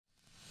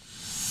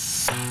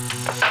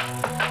Hello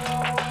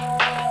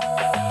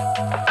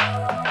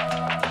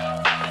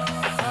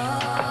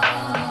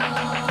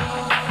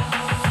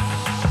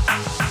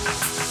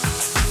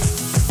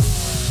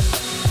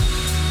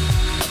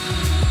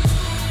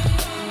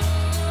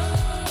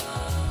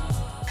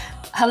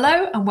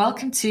and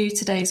welcome to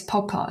today's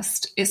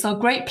podcast. It's our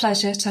great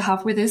pleasure to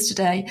have with us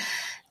today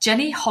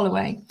Jenny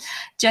Holloway.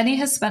 Jenny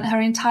has spent her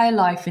entire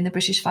life in the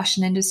British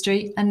fashion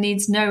industry and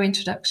needs no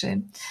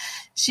introduction.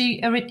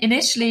 She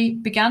initially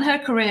began her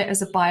career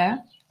as a buyer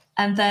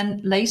and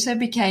then later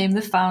became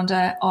the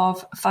founder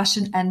of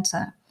Fashion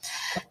Enter.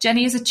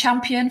 Jenny is a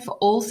champion for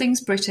all things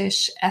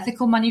British,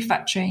 ethical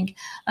manufacturing,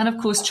 and of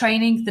course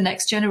training the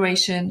next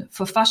generation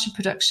for fashion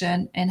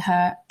production in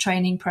her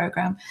training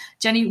programme.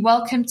 Jenny,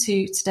 welcome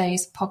to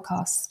today's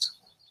podcast.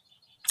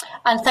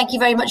 And thank you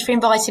very much for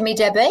inviting me,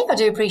 Debbie. I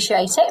do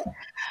appreciate it.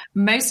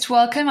 Most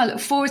welcome. I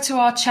look forward to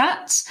our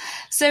chat.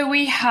 So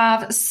we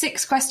have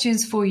 6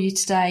 questions for you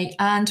today,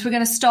 and we're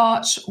going to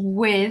start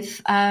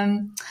with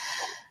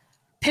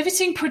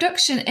pivoting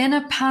production in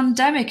a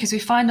pandemic as we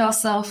find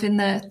ourselves in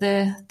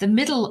the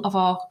middle of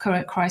our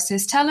current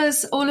crisis. Tell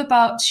us all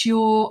about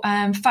your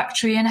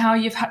factory and how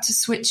you've had to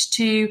switch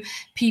to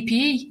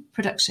PPE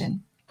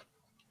production.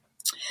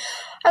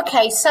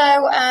 Okay,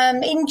 so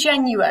in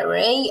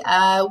January,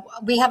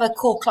 we have a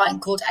core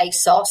client called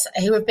ASOS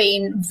who have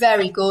been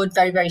very good,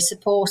 very, very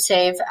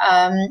supportive,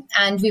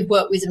 and we've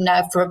worked with them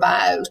now for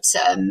about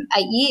 8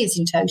 years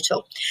in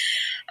total.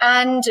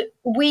 And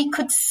we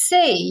could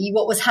see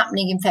what was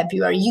happening in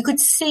February. You could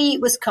see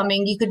it was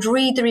coming. You could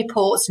read the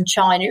reports from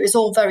China. It was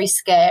all very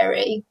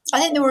scary. I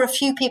think there were a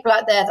few people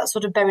out there that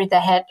sort of buried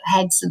their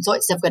heads and thought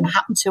it's never going to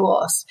happen to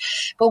us.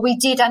 But we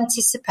did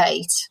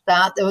anticipate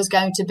that there was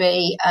going to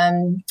be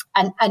an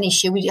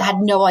issue. We had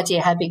no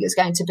idea how big it was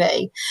going to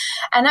be.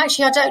 And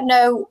actually, I don't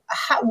know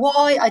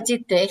why I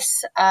did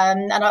this.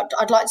 And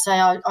I'd like to say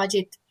I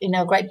did,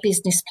 a great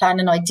business plan,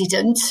 and I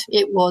didn't.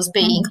 It was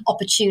being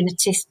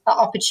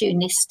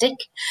opportunistic.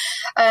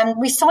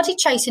 We started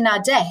chasing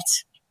our debt.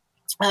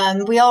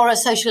 We are a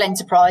social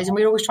enterprise, and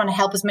we're always trying to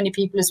help as many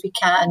people as we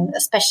can,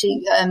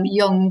 especially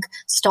young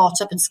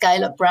startup and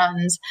scale up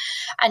brands.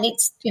 And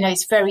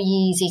it's very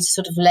easy to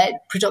sort of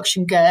let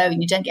production go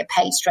and you don't get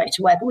paid straight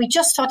away. But we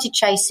just started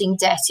chasing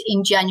debt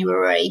in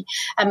January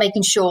and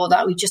making sure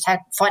that we just had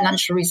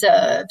financial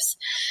reserves.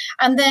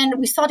 And then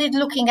we started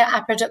looking at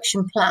our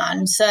production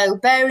plan. So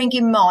bearing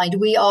in mind,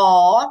 we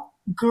are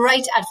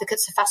great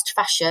advocates of fast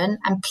fashion,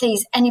 and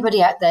please,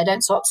 anybody out there,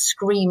 don't start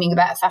screaming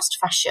about fast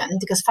fashion,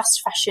 because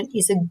fast fashion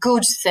is a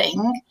good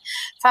thing.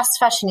 Fast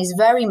fashion is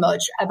very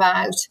much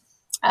about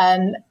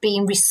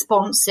being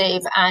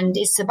responsive, and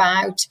it's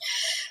about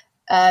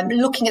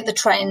looking at the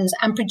trends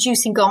and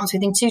producing garments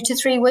within 2 to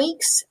 3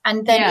 weeks.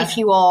 And then if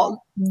you are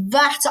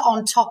that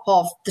on top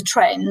of the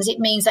trends, it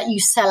means that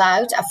you sell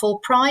out at full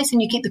price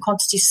and you keep the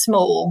quantities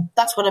small.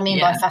 That's what I mean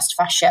by fast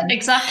fashion.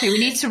 Exactly. We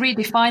need to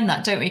redefine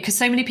that, don't we? Because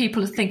so many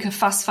people think of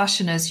fast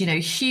fashion as,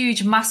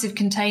 huge, massive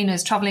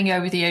containers traveling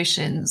over the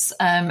oceans.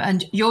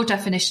 And your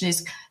definition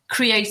is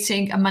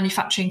creating and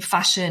manufacturing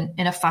fashion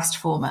in a fast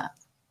format.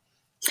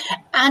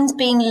 And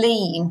being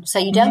lean, so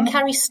you don't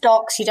carry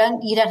stocks, you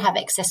don't have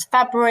excess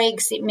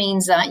fabrics. It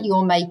means that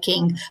you're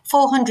making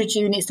 400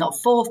 units, not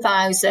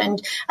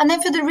 4,000. And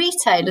then for the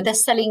retailer, they're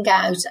selling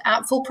out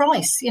at full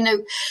price.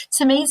 To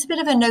me, it's a bit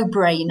of a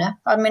no-brainer.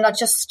 I mean, I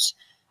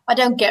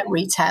don't get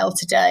retail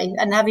today,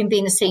 and having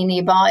been a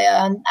senior buyer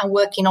and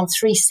working on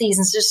 3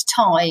 seasons at a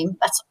time,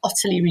 that's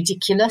utterly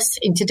ridiculous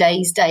in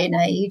today's day and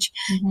age.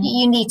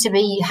 You need to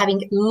be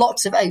having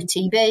lots of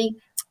OTB,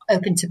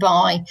 open to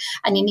buy,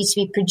 and you need to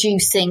be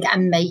producing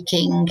and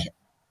making,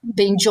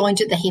 being joined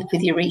at the hip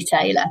with your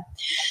retailer.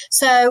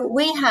 So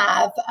we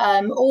have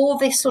all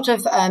this sort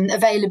of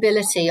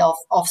availability of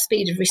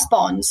speed of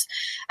response,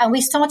 and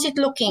we started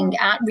looking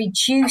at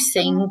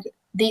reducing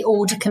the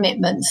order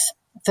commitments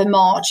for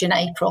March and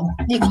April.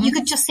 You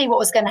could just see what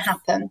was going to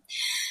happen.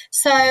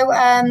 So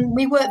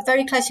we worked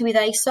very closely with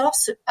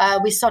ASOS.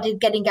 We started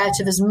getting out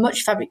of as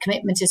much fabric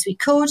commitment as we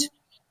could,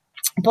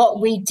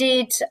 but we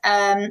did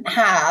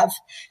have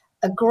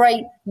a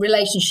great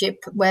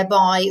relationship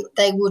whereby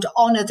they would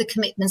honour the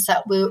commitments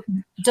that were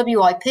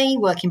WIP,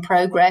 work in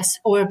progress,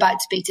 or about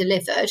to be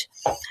delivered.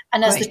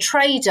 And as the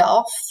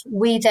trade-off,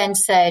 we then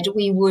said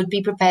we would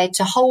be prepared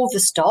to hold the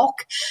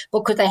stock,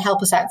 but could they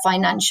help us out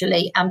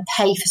financially and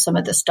pay for some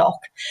of the stock?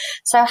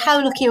 So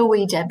how lucky are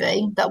we,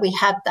 Debbie, that we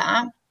had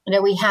that?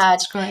 We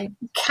had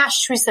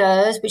cash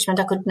reserves, which meant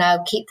I could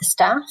now keep the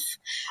staff.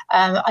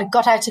 I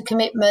got out a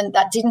commitment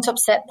that didn't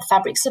upset the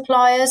fabric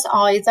suppliers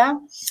either.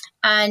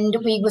 And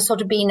we were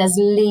sort of being as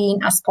lean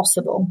as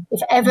possible.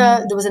 If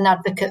ever there was an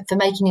advocate for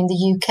making in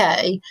the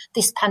UK,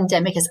 this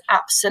pandemic has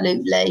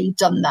absolutely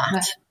done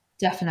that.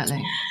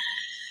 Definitely.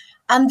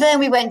 And then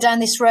we went down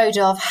this road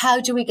of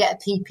how do we get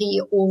a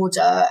PPE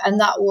order?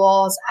 And that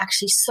was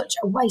actually such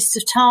a waste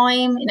of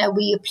time.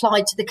 We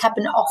applied to the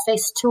Cabinet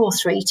Office 2 or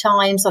 3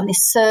 times on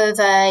this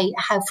survey.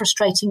 How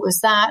frustrating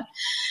was that?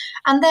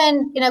 And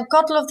then,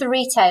 God love the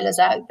retailers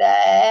out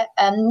there.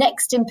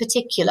 Next in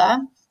particular,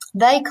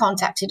 they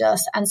contacted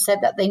us and said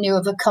that they knew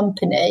of a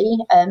company.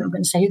 I'm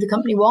going to say who the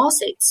company was.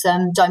 It's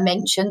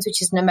Dimensions,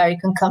 which is an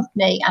American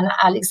company, and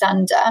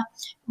Alexander,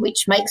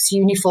 which makes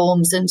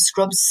uniforms and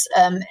scrubs,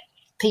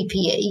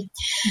 PPE.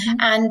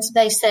 And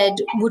they said,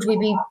 would we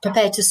be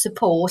prepared to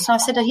support? And I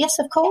said, oh, yes,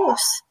 of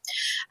course.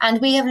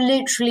 And we have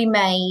literally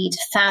made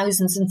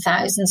thousands and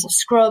thousands of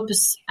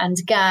scrubs and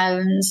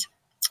gowns.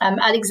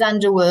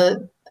 Alexander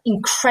were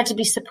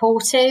incredibly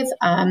supportive.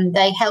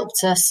 They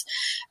helped us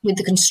with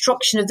the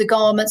construction of the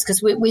garments,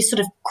 because we're sort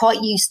of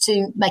quite used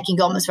to making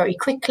garments very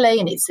quickly,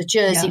 and it's a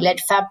jersey-led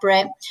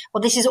fabric.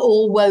 Well, this is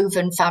all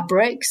woven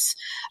fabrics.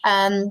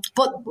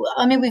 But,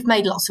 I mean, we've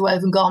made lots of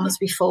woven garments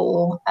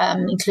before,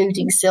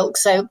 including silk.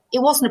 So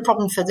it wasn't a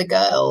problem for the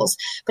girls,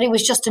 but it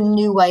was just a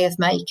new way of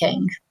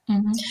making.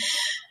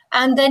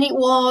 And then it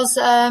was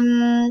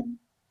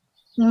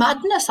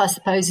madness, I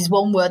suppose, is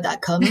one word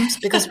that comes,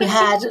 because we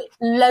had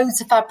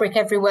loads of fabric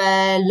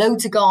everywhere,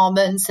 loads of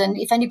garments. And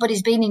if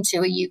anybody's been into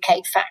a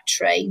UK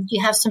factory,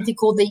 you have something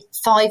called the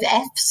 5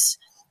 Fs,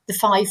 the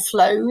 5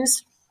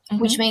 flows,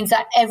 which means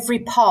that every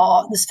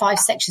part, there's 5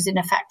 sections in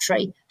a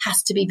factory,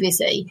 has to be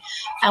busy.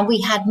 And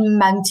we had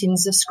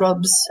mountains of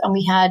scrubs, and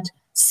we had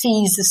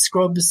seas of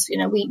scrubs. You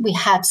know, we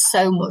had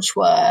so much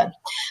work,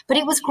 but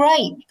it was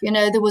great. You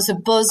know, there was a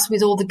buzz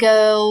with all the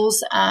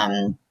girls.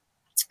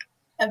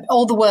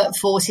 All the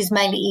workforce is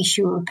mainly East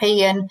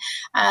European.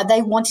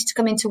 They wanted to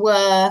come into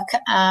work.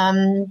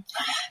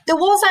 There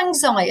was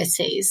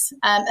anxieties,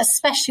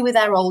 especially with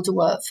our older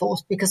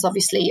workforce, because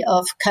obviously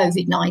of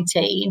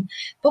COVID-19.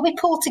 But we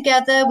pulled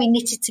together, we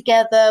knitted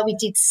together, we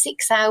did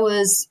 6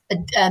 hours,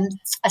 a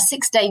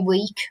 6-day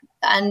week.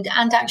 And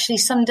actually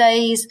some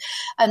days,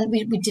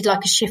 we did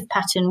like a shift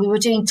pattern. We were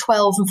doing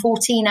 12 and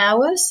 14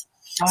 hours.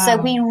 Wow. So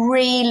we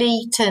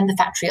really turned the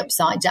factory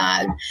upside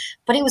down,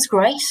 but it was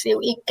great.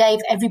 It gave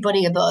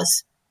everybody a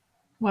buzz.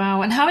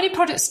 Wow. And how many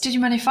products did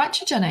you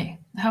manufacture, Jenny?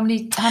 How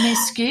many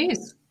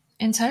SKUs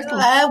in total?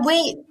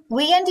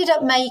 We ended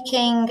up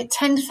making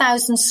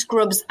 10,000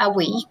 scrubs a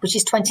week, which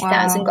is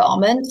 20,000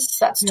 garments.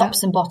 That's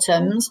tops and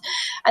bottoms.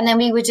 And then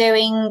we were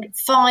doing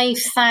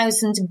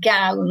 5,000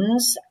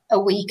 gowns a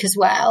week as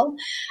well.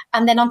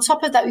 And then on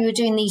top of that, we were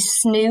doing these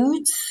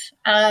snoods,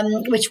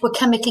 which were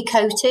chemically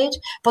coated,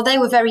 but they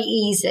were very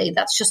easy.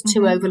 That's just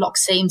 2 overlock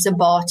seams and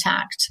bar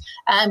tacked.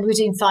 And we were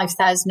doing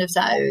 5,000 of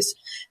those.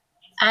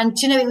 And,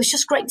 you know, it was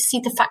just great to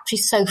see the factory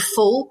so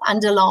full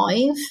and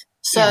alive.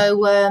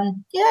 So,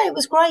 it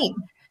was great.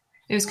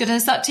 It was good.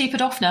 Has that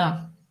tapered off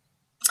now?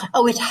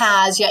 Oh, it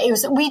has. Yeah, it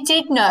was. We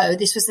did know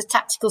this was a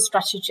tactical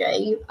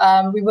strategy.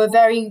 We were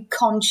very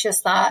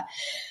conscious that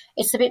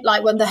it's a bit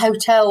like when the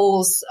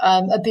hotels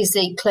are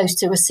busy close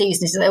to a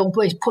season, so they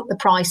always put the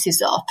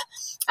prices up.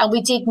 And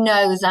we did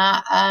know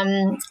that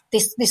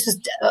this was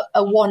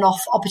a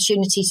one-off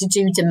opportunity to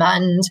do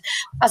demand.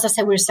 As I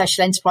said, we're a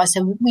social enterprise,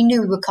 so we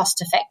knew we were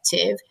cost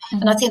effective.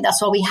 And I think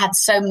that's why we had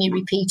so many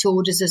repeat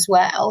orders as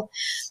well.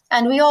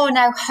 And we are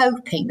now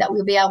hoping that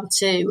we'll be able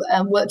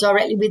to work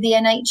directly with the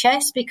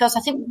NHS, because I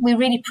think we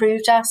really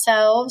proved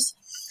ourselves.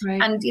 Right.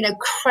 And, you know,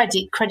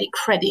 credit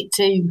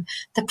to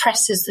the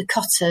pressers, the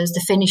cutters,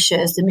 the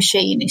finishers, the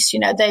machinists. You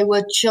know, they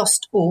were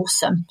just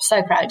awesome.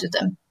 So proud of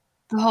them.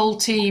 The whole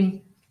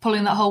team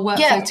pulling that whole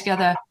workflow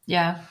together.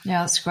 Yeah,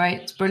 that's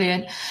great. It's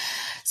brilliant.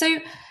 So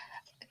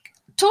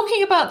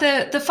talking about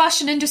the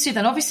fashion industry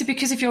then, obviously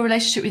because of your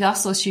relationship with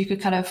ASOS, you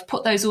could kind of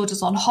put those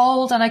orders on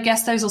hold, and I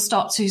guess those will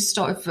start to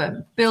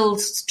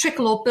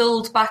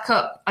build back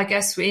up, I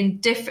guess, in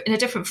a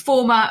different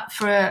format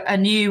for a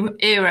new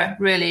era,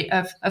 really,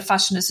 of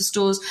fashion as the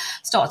stores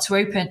start to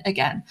open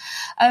again.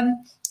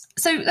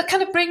 So that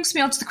kind of brings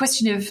me on to the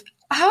question of,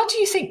 how do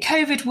you think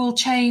COVID will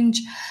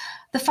change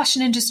the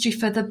fashion industry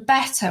for the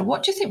better?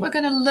 What do you think we're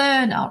going to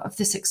learn out of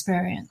this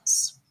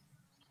experience?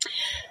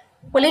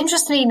 Well,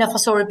 interestingly enough, I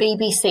saw a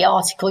BBC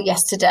article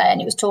yesterday, and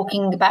it was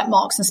talking about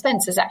Marks and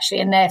Spencer's actually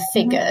and their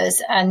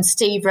figures. And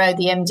Steve Rowe,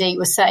 the MD,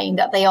 was saying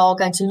that they are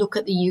going to look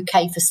at the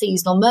UK for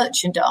seasonal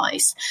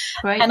merchandise.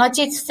 Right. And I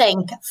did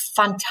think,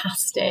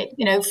 fantastic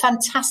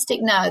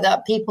now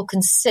that people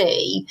can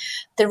see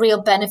the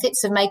real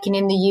benefits of making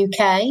in the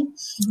UK.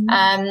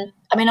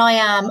 I mean, I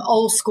am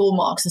old school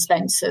Marks and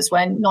Spencer's,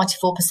 when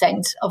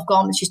 94% of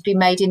garments used to be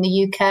made in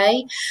the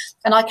UK.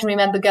 And I can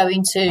remember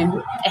going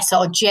to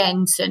SR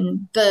Gent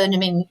and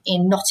Burnham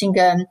in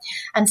Nottingham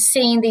and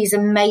seeing these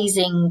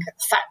amazing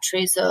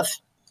factories of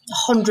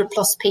 100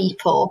 plus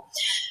people.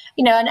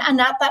 You know, and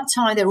at that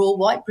time, they were all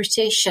white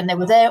British, and they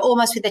were there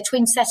almost with their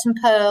twin set and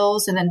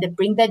pearls, and then they'd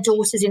bring their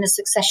daughters in a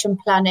succession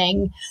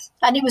planning.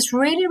 And it was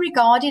really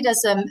regarded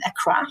as a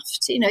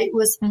craft. You know, it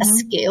was a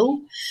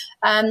skill.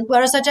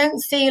 Whereas I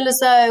don't feel as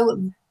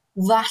though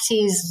that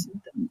is,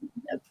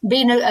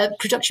 being a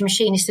production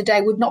machinist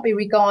today would not be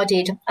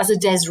regarded as a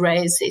des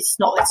res. It's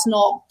not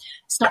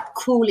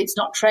cool. It's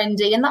not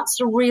trendy. And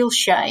that's a real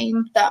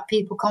shame that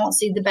people can't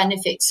see the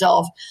benefits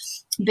of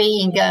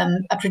being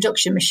a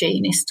production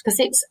machinist,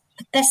 because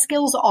their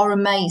skills are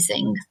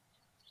amazing.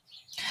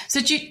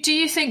 So do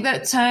you think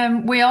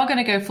that we are going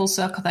to go full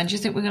circle then? Do you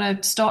think we're going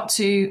to start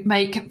to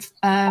make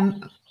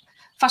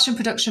fashion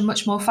production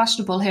much more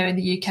fashionable here in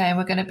the UK, and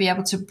we're going to be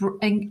able to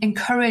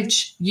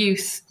encourage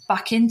youth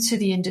back into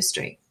the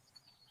industry?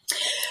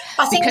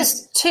 I think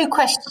there's two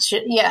questions.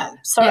 Yeah,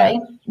 sorry.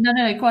 Yeah.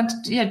 No, go on.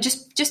 Yeah,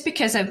 just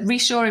because of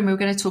reshoring, we were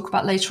going to talk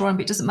about later on,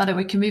 but it doesn't matter.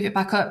 We can move it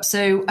back up.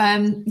 So,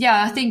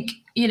 I think,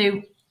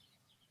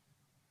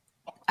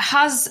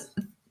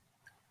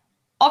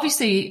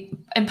 obviously,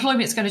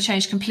 employment is going to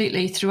change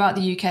completely throughout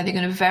the UK. They're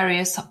going to have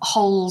various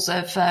holes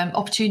of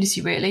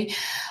opportunity, really.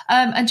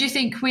 And do you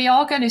think we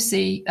are going to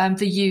see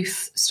the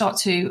youth start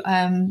to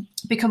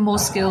become more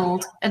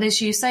skilled? And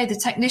as you say, the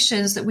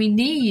technicians that we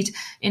need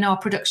in our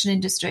production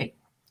industry,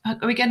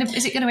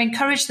 is it going to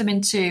encourage them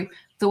into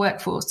the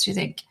workforce, do you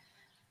think?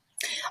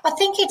 I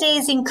think it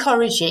is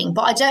encouraging,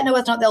 but I don't know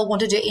whether or not they'll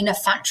want to do it in a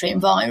factory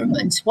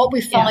environment. What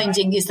we're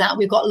finding is that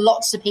we've got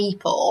lots of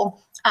people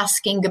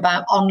asking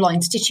about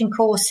online stitching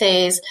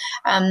courses,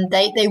 and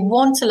they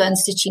want to learn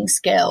stitching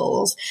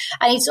skills.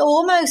 And it's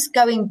almost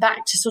going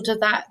back to sort of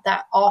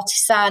that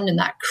artisan and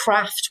that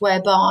craft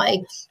whereby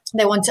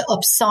they want to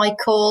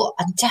upcycle.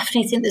 I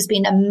definitely think there's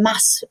been a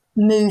mass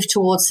move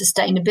towards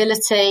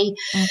sustainability.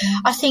 Mm-hmm.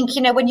 I think,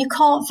 when you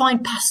can't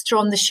find pasta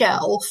on the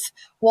shelf,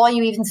 why are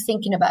you even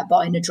thinking about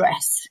buying a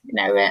dress?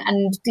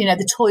 And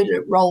the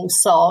toilet roll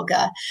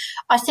saga.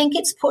 I think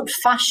it's put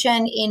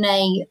fashion in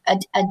a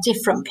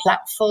different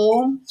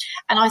platform.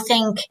 And I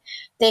think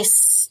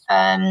this,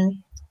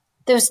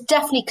 there's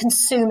definitely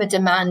consumer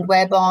demand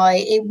whereby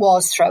it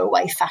was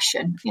throwaway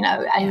fashion,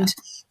 and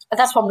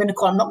that's what I'm going to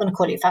call. I'm not going to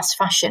call it fast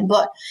fashion,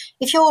 but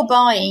if you're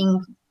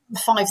buying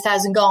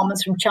 5,000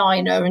 garments from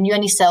China and you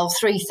only sell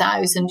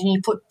 3,000 and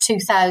you put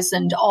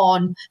 2,000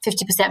 on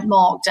 50%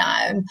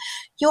 markdown,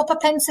 your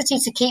propensity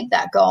to keep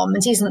that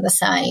garment isn't the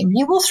same.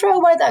 You will throw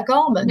away that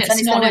garment.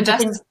 It's not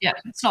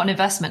an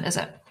investment, is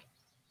it?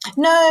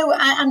 No,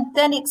 and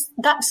then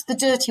that's the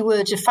dirty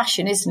word of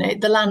fashion, isn't it?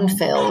 The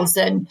landfills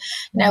and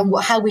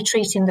how we're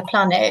treating the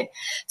planet.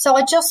 So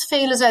I just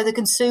feel as though the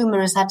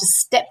consumer has had a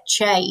step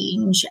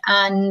change,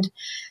 and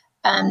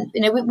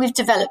we've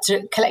developed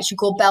a collection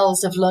called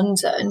Bells of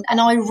London, and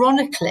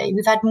ironically,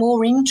 we've had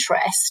more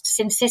interest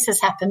since this has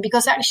happened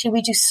because actually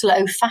we do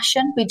slow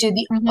fashion, we do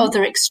the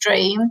other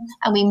extreme,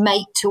 and we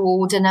make to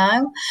order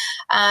now.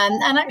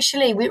 And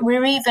actually,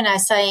 we're even now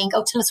saying,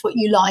 "Oh, tell us what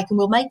you like, and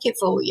we'll make it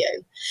for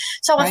you."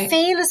 So right. I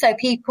feel as though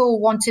people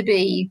want to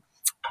be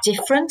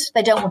different.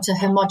 They don't want a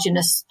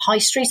homogenous high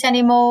street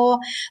anymore.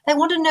 They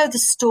want to know the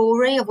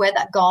story of where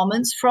that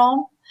garment's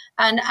from,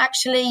 and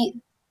actually,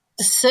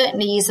 there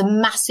certainly is a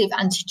massive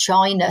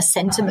anti-China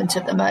sentiment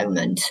at the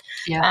moment.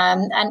 Yeah.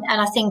 And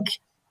I think,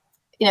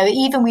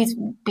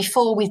 even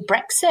before with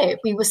Brexit,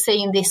 we were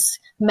seeing this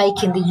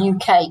making the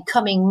UK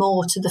coming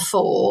more to the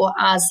fore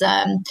as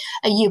a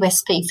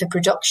USP for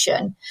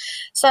production.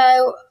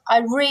 So I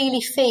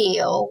really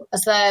feel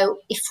as though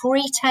if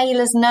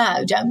retailers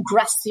now don't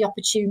grasp the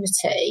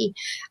opportunity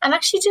and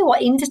actually do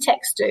what Inditex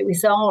do with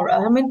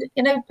Zara, I mean,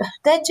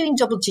 they're doing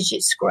double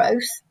digits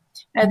growth.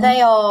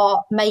 They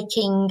are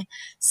making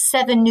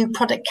 7 new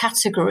product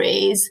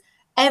categories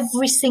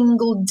every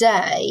single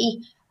day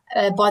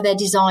by their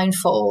design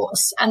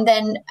force, and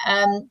then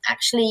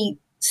actually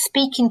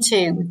speaking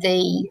to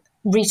the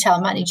retail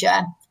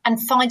manager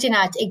and finding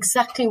out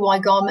exactly why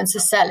garments are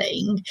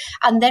selling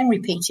and then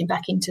repeating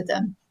back into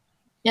them.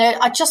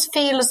 I just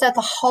feel as though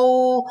the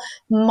whole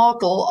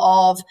model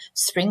of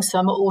spring,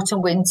 summer,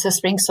 autumn, winter,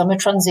 spring, summer,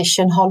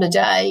 transition,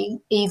 holiday,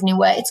 evening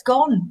wear, it's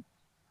gone.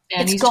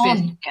 Yeah, it's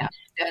gone.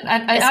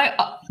 And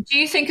do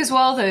you think as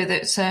well, though,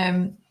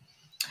 that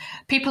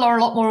people are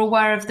a lot more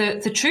aware of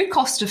the true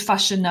cost of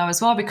fashion now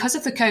as well because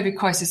of the COVID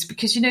crisis?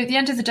 Because, at the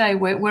end of the day,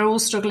 we're all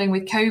struggling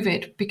with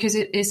COVID because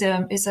it is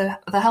the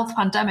health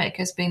pandemic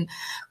has been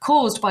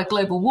caused by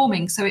global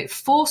warming. So it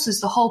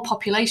forces the whole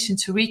population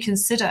to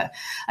reconsider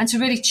and to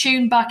really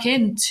tune back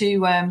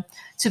into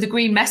to the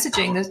green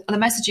messaging, the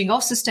messaging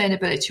of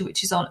sustainability,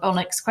 which is our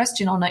next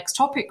question, our next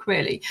topic,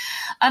 really.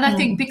 And I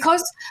think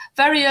because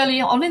very early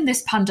on in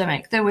this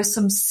pandemic, there was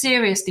some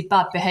seriously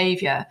bad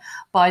behaviour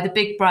by the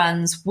big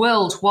brands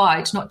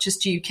worldwide, not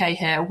just UK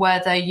here,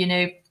 where they,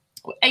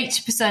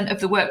 80%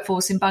 of the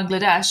workforce in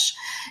Bangladesh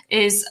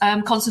is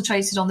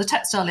concentrated on the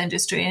textile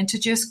industry, and to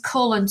just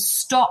cull and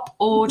stop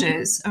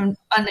orders and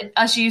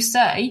as you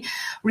say,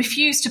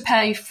 refuse to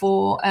pay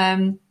for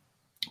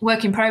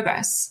work in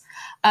progress.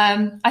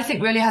 I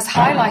think really has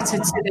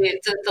highlighted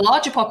to the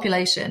larger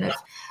population of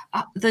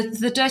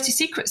the dirty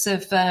secrets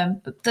of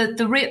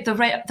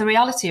the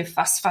reality of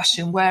fast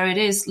fashion, where it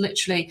is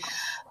literally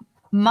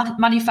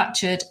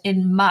manufactured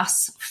in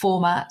mass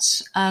format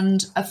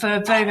and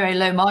for very, very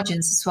low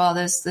margins as well.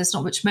 There's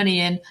not much money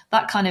in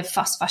that kind of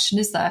fast fashion,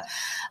 is there?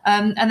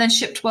 And then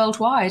shipped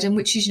worldwide, and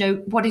which is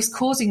what is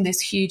causing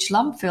this huge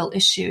landfill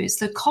issue is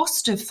the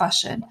cost of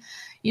fashion.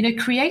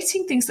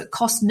 Creating things that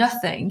cost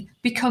nothing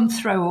become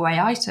throwaway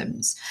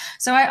items.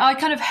 So I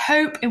kind of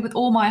hope with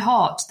all my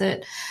heart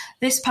that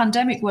this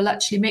pandemic will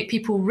actually make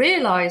people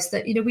realise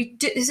that,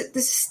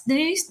 this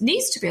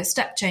needs to be a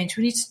step change.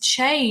 We need to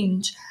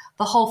change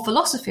the whole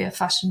philosophy of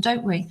fashion,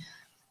 don't we?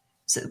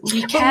 So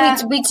we care.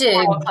 We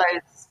do.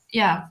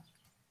 Yeah.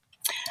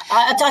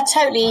 I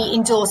totally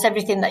endorse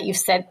everything that you've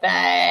said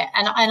there.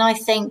 And I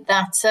think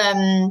that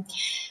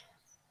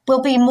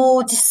we'll be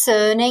more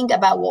discerning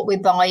about what we're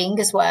buying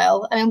as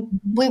well. I mean,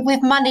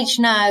 we've managed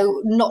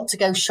now not to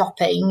go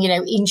shopping,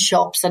 in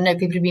shops. I know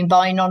people have been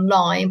buying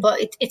online, but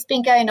it's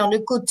been going on a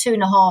good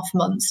 2.5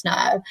 months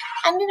now.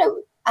 And,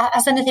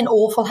 has anything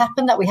awful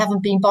happened that we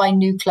haven't been buying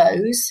new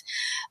clothes?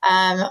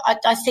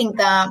 I think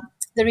that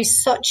there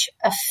is such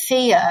a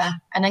fear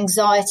and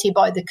anxiety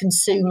by the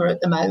consumer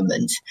at the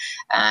moment.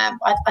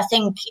 I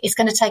think it's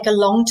going to take a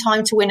long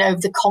time to win over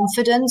the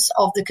confidence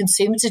of the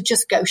consumer to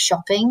just go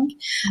shopping.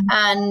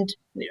 And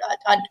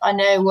I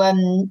know,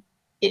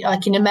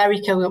 like in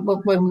America,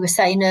 when we were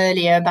saying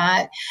earlier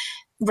about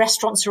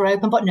restaurants are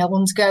open, but no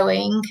one's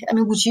going. I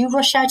mean, would you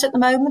rush out at the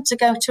moment to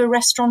go to a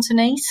restaurant and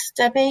eat,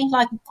 Debbie?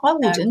 Like, I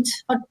wouldn't.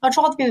 No. I'd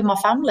rather be with my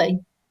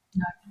family.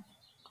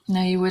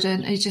 No, you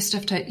wouldn't. You just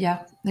have to,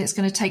 it's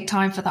going to take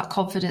time for that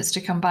confidence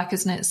to come back,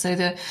 isn't it?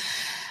 So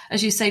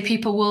as you say,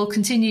 people will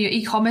continue.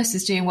 E-commerce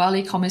is doing well.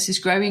 E-commerce is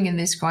growing in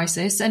this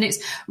crisis. And it's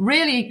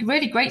really,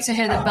 really great to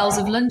hear that Bells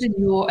of London,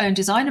 your own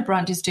designer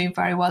brand, is doing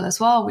very well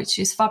as well, which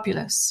is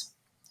fabulous.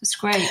 It's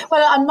great.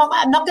 Well, I'm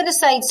not going to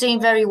say it's doing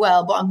very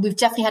well, but we've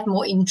definitely had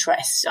more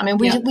interest. I mean,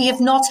 we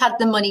have not had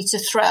the money to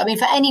throw. I mean,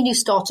 for any new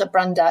startup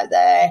brand out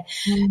there,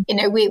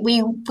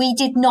 we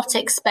did not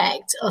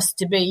expect us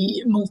to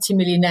be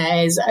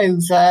multimillionaires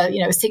over, a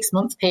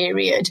 6-month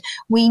period.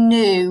 We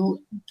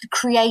knew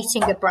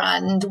creating a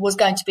brand was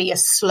going to be a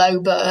slow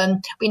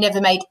burn. We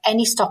never made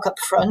any stock up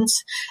front,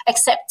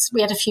 except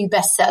we had a few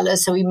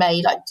bestsellers. So we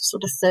made like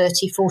sort of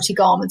 30, 40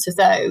 garments of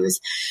those.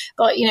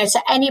 But,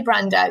 to any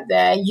brand out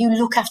there, you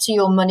look after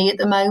your money at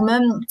the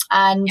moment,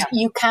 and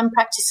you can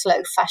practice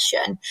slow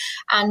fashion.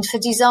 And for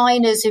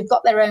designers who've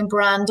got their own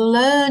brand,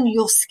 learn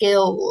your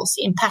skills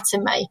in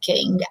pattern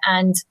making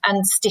and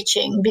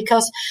stitching,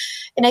 because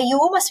you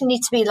almost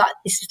need to be like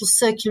this little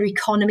circular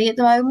economy at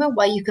the moment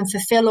where you can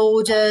fulfill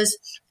orders,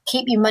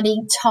 keep your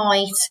money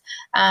tight,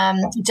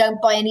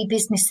 don't buy any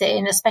business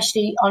in,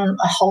 especially on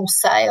a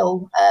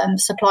wholesale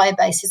supplier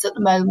basis at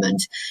the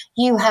moment.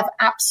 You have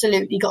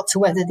absolutely got to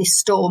weather this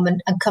storm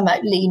and come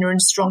out leaner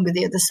and stronger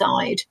the other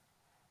side.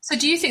 So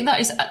do you think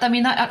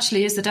that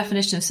actually is the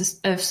definition of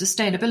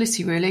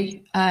sustainability,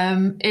 really,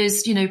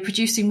 is,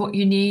 producing what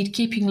you need,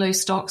 keeping low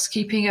stocks,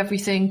 keeping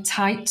everything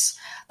tight.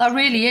 That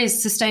really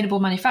is sustainable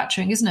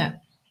manufacturing, isn't it?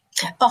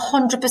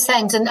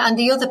 100%. And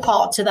the other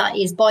part to that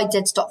is buy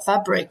dead stock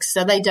fabrics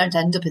so they don't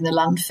end up in the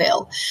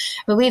landfill.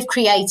 But we've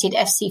created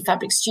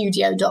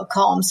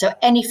fcfabricstudio.com. So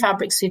any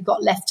fabrics we've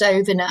got left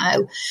over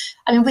now,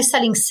 I mean, we're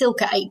selling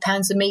silk at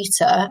 £8 a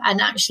metre.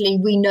 And actually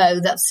we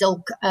know that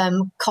silk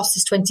costs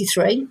us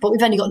 23, but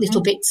we've only got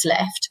little bits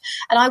left.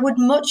 And I would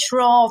much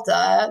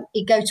rather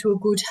it go to a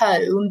good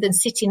home than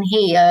sitting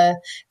here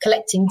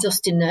collecting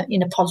dust in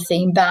a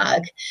polythene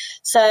bag.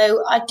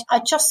 So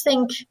I just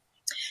think,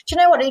 do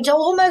you know what? It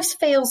almost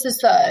feels as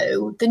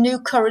though the new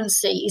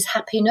currency is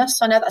happiness.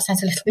 I know that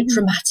sounds a little bit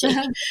dramatic.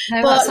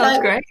 No, that sounds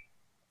great.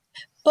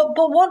 But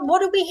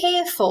what are we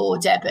here for,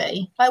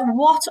 Debbie? Like,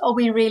 what are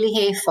we really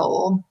here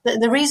for?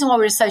 The reason why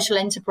we're a social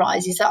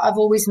enterprise is that I've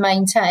always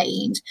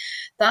maintained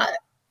that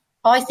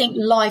I think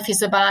life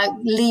is about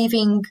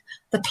leaving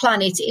the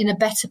planet in a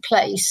better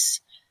place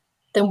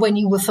than when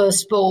you were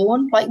first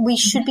born. Like, we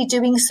should be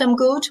doing some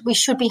good. We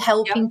should be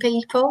helping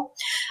people.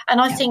 And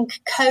I think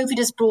COVID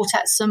has brought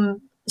out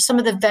some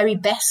of the very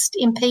best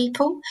in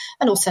people,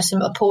 and also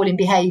some appalling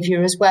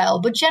behaviour as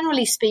well. But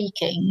generally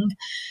speaking,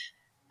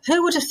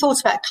 who would have thought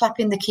about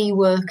clapping the key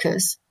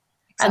workers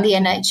and the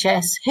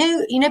NHS?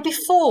 Who,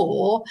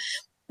 before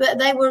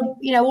they were,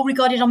 all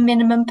regarded on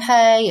minimum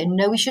pay, and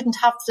no, we shouldn't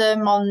have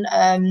them on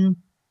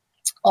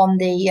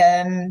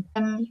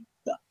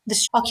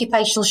the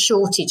occupational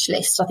shortage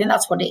list. I think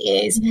that's what it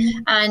is.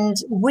 And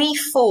we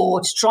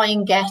fought to try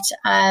and get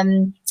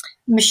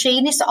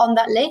machinists on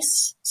that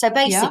list. So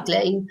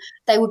basically,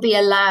 they would be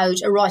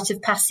allowed a rite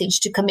of passage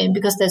to come in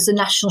because there's a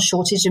national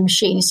shortage of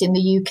machinists in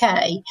the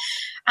UK.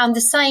 And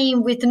the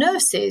same with the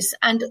nurses,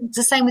 and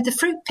the same with the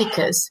fruit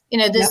pickers.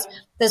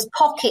 There's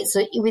pockets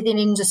within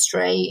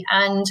industry,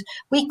 and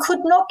we could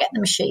not get the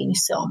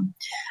machinists on.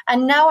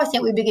 And now I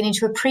think we're beginning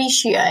to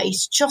appreciate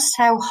just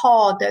how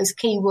hard those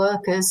key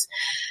workers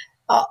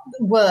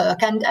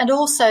work, and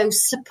also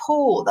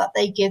support that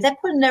they give. They're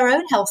putting their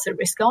own health at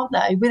risk, aren't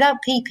they, without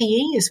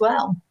PPE as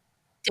well?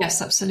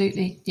 Yes,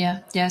 absolutely.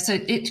 Yeah. So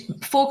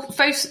it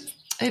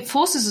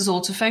forces us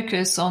all to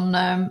focus on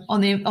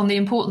the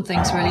important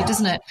things, really,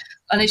 doesn't it?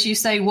 And as you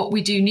say, what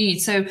we do need.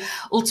 So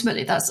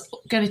ultimately, that's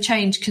going to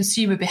change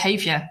consumer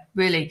behaviour,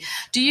 really.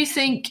 Do you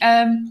think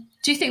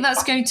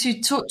that's going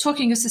to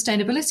talking of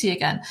sustainability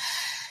again?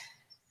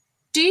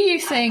 Do you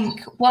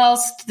think,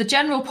 whilst the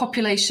general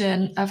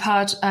population have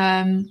had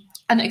an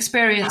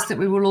experience that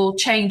we will all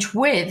change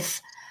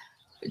with,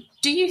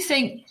 do you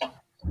think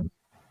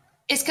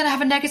it's going to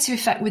have a negative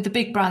effect with the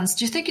big brands.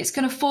 Do you think it's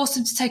going to force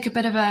them to take a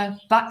bit of a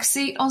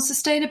backseat on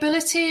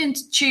sustainability and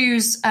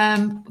choose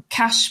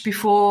cash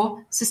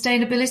before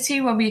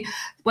sustainability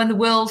when the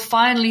world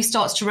finally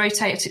starts to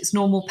rotate at its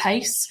normal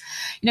pace?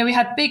 You know, we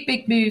had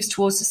big moves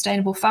towards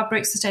sustainable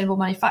fabrics, sustainable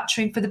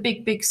manufacturing for the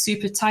big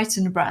super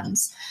titan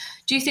brands.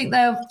 Do you think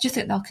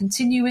they'll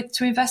continue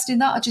to invest in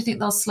that, or do you think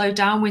they'll slow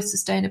down with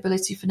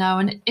sustainability for now?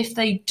 And if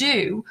they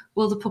do,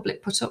 will the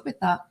public put up with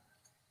that?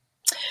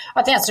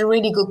 I think that's a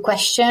really good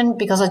question,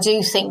 because I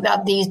do think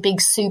that these big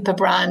super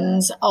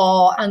brands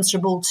are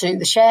answerable to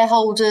the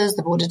shareholders,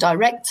 the board of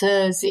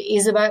directors. It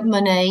is about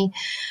money.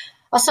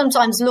 I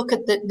sometimes look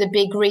at the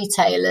big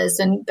retailers,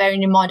 and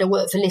bearing in mind I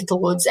work for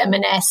Littlewoods,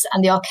 M&S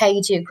and the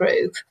Arcadia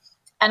Group,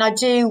 and I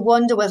do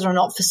wonder whether or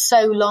not for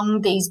so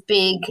long these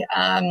big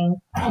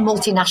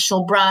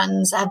multinational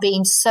brands have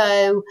been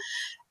so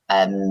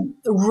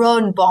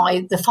run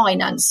by the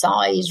finance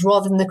side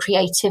rather than the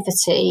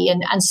creativity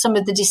and some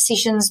of the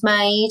decisions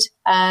made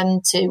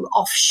to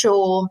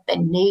offshore,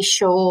 then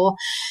nearshore,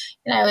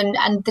 you know,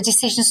 and the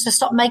decisions to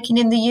stop making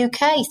in the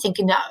UK,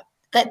 thinking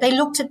that they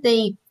looked at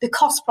the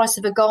cost price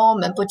of a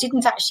garment but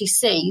didn't actually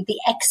see the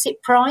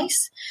exit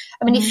price.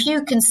 I mean, if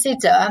you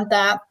consider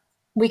that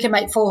we can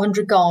make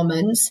 400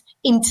 garments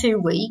in 2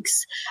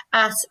 weeks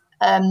at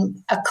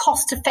a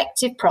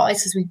cost-effective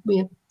price, as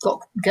we've got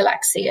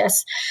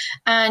Galaxius,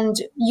 and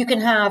you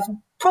can have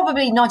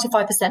probably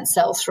 95%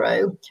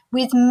 sell-through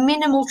with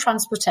minimal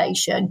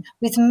transportation,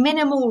 with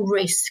minimal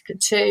risk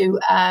to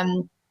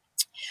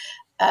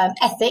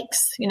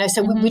ethics, you know,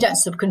 so we don't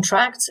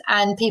subcontract,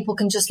 and people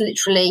can just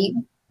literally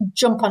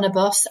jump on a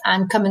bus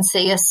and come and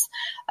see us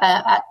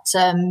at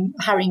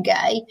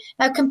Haringey.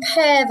 Now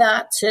compare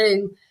that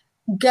to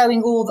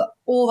going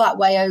all that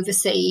way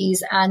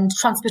overseas, and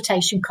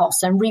transportation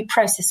costs and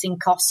reprocessing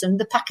costs and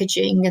the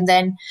packaging, and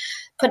then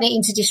putting it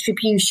into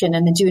distribution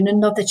and then doing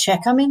another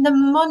check. I mean, the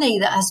money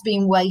that has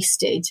been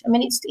wasted, I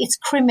mean, it's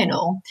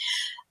criminal.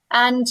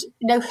 And,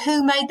 you know,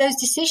 who made those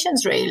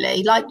decisions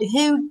really? Like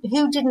who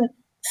didn't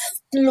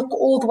look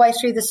all the way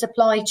through the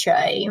supply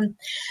chain?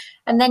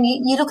 And then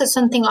you look at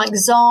something like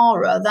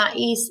Zara, that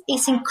is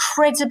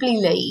incredibly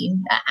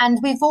lean. And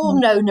we've all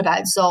known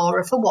about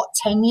Zara for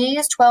 10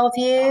 years, 12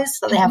 years,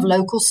 that they have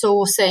local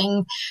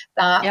sourcing,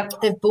 that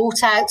they've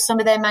bought out some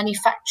of their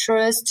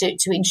manufacturers to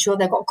ensure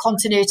they've got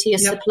continuity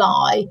of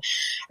supply.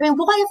 I mean,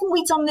 why haven't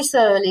we done this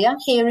earlier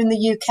here in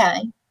the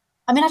UK?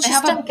 I mean, I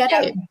just don't get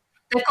it.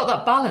 They've got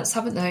that balance,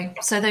 haven't they?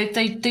 So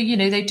they you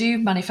know, they do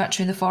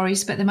manufacture in the Far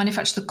East, but they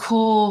manufacture the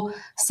core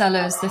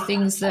sellers, the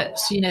things that,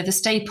 you know, the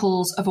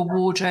staples of a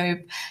wardrobe,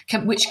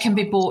 which can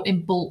be bought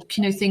in bulk,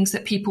 you know, things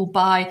that people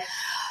buy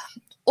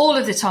all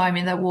of the time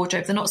in their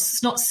wardrobe. They're not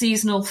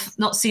seasonal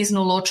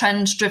or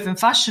trend-driven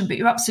fashion, but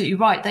you're absolutely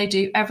right. They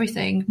do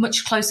everything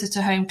much closer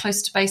to home,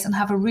 closer to base, and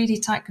have a really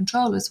tight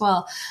control as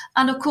well.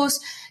 And of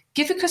course,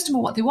 give the customer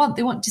what they want.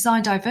 They want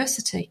design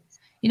diversity.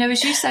 You know,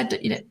 as you said,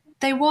 you know,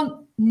 they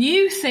want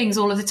new things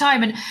all of the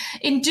time. And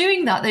in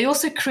doing that, they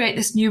also create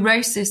this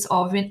neurosis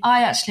of, I mean,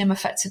 I actually am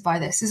affected by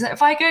this, is that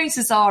if I go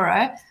into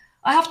Zara,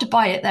 I have to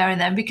buy it there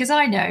and then, because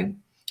I know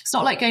it's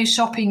not like going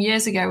shopping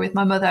years ago with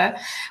my mother,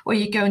 where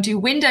you go and do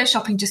window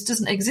shopping, just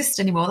doesn't exist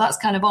anymore. That's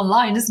kind of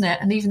online, isn't it?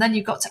 And even then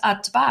you've got to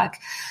add to bag.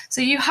 So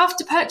you have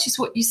to purchase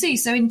what you see.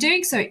 So in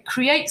doing so, it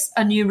creates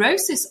a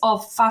neurosis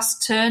of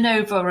fast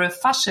turnover of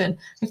fashion,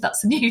 if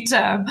that's a new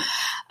term.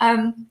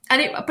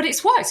 But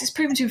it's worked. It's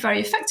proven to be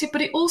very effective,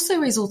 but it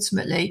also is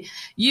ultimately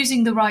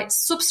using the right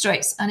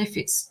substrates. And if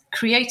it's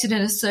created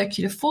in a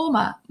circular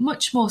format,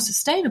 much more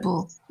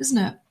sustainable, isn't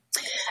it?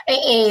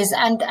 It is,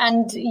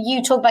 and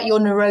you talk about your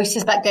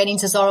neurosis about going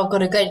into Zara. I've got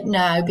to go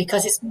now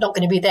because it's not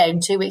going to be there in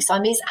 2 weeks'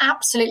 time. It's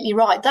absolutely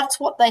right. That's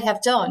what they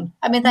have done.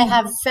 I mean, they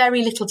have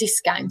very little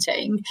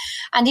discounting,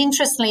 and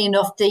interestingly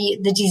enough,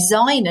 the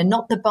designer,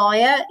 not the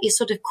buyer, is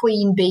sort of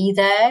queen bee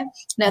there.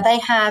 Now they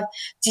have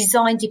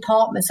design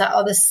departments that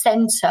are the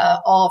centre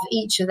of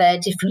each of their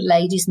different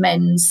ladies,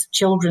 men's,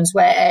 children's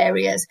wear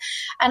areas,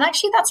 and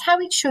actually that's how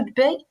it should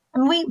be.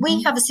 And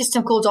we have a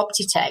system called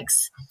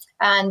Optitex,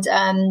 and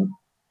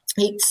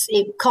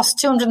it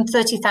costs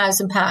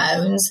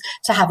 £230,000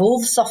 to have all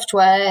the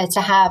software, to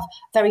have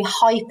very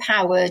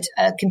high-powered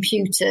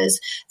computers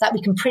that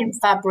we can print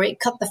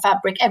fabric, cut the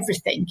fabric,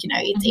 everything. You know,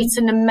 it's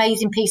an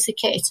amazing piece of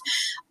kit.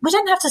 We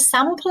don't have to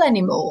sample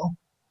anymore.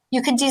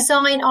 You can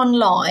design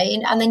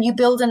online, and then you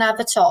build an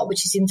avatar,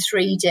 which is in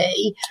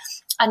 3D.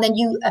 And then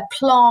you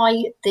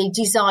apply the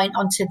design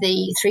onto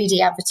the 3D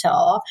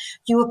avatar.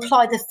 You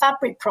apply the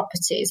fabric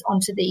properties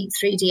onto the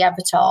 3D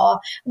avatar.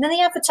 And then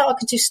the avatar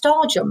can do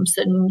star jumps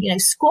and, you know,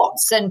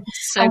 squats and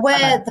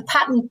where the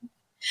pattern,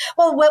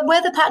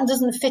 where the pattern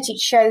doesn't fit, it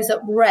shows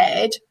up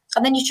red.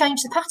 And then you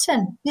change the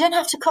pattern. You don't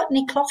have to cut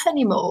any cloth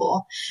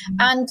anymore.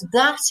 And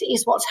that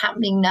is what's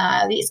happening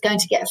now. It's going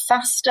to get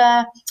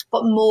faster,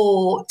 but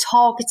more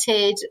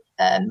targeted.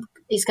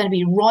 It's going to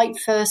be right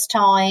first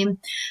time.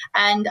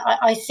 And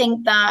I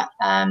think that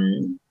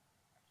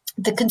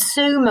the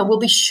consumer will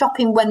be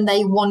shopping when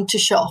they want to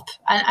shop.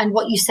 And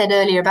what you said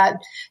earlier about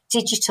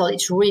digital,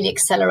 it's really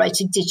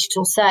accelerated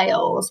digital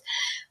sales.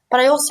 But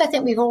I also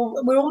think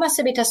we're almost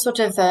a bit of sort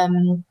of a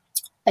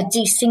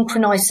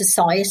desynchronized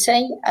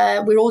society.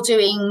 We're all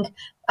doing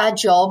our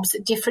jobs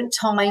at different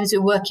times.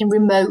 We're working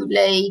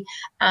remotely.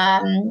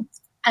 And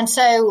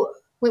so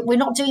we're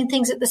not doing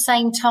things at the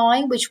same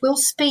time, which will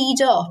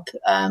speed up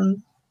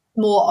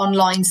more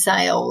online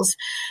sales.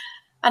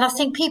 And I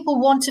think people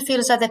want to feel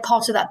as though they're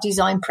part of that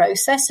design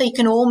process. So you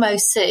can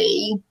almost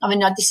see, I mean,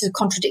 this is a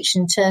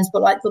contradiction in terms,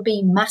 but like there'll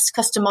be mass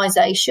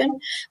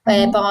customization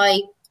whereby,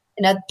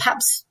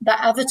 perhaps that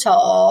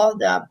avatar,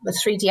 the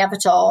 3D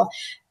avatar,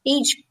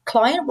 each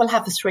client will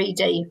have a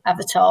 3D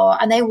avatar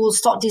and they will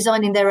start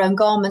designing their own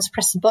garments,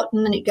 press a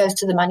button and it goes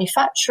to the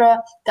manufacturer.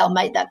 They'll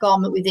make that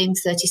garment within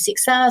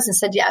 36 hours and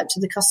send it out to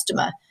the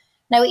customer.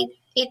 Now,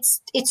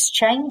 it's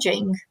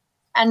changing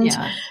and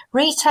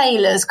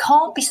retailers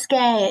can't be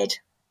scared.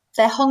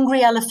 They're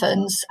hungry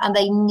elephants and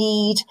they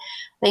need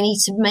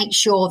to make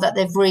sure that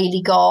they've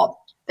really got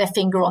their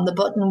finger on the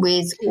button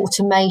with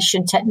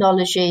automation,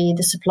 technology,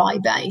 the supply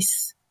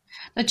base.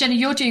 Now, Jenny,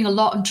 you're doing a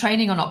lot of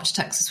training on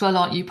Optitex as well,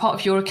 aren't you? Part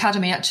of your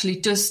academy actually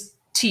does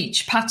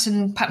teach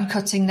pattern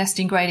cutting,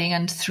 nesting grading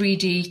and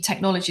 3D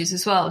technologies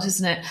as well,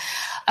 doesn't it?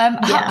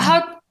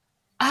 How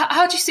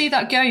do you see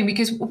that going?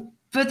 Because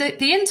but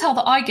the intel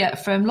that I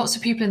get from lots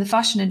of people in the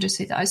fashion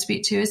industry that I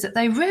speak to is that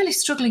they're really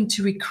struggling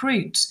to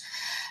recruit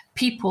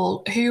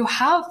people who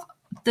have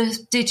the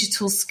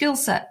digital skill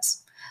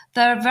sets.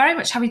 They're very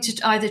much having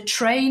to either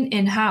train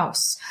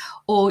in-house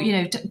or,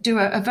 do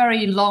a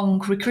very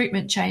long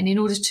recruitment chain in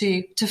order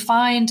to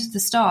find the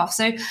staff.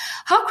 So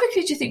how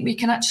quickly do you think we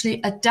can actually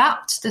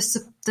adapt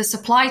the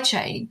supply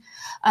chain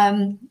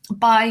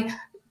by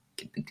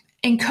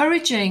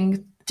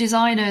encouraging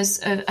designers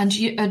and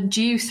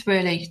youth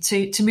really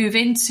to move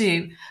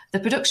into the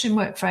production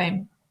work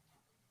frame?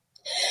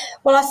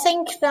 Well, I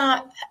think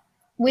that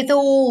with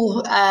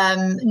all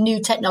new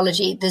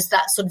technology, there's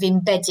that sort of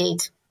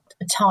embedded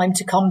time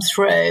to come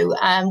through.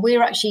 And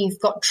we've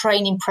got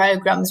training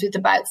programs with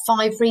about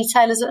 5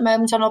 retailers at the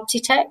moment on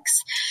Optitex.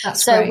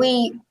 That's so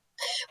great.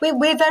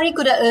 We're very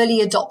good at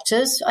early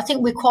adopters. I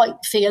think we're quite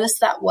fearless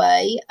that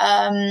way.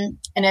 I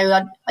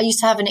used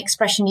to have an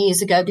expression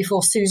years ago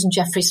before Susan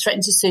Jeffries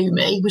threatened to sue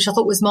me, which I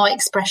thought was my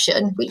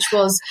expression, which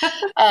was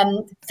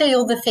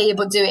feel the fear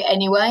but do it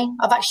anyway.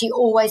 I've actually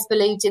always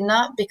believed in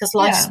that because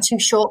life's too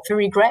short for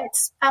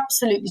regrets,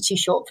 absolutely too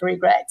short for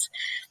regrets.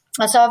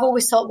 And so I've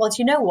always thought, well, do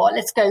you know what?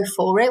 Let's go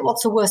for it.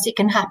 What's the worst it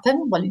can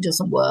happen? Well, it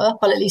doesn't work.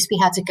 Well, at least we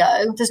had to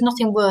go. There's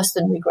nothing worse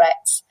than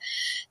regrets.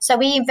 So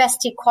we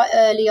invested quite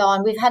early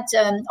on. We've had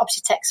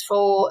Optitex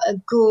for a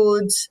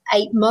good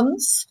 8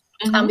 months,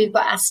 and we've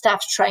got our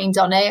staff trained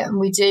on it. And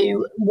we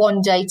do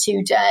 1 day,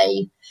 2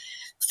 day,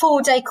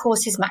 4 day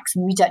courses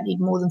maximum. We don't need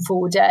more than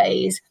 4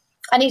 days.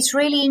 And it's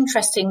really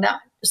interesting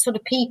that sort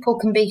of people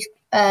can be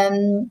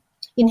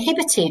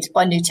inhibited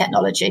by new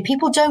technology.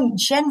 People don't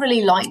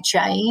generally like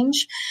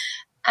change.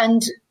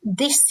 And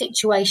this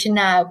situation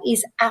now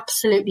is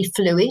absolutely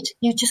fluid.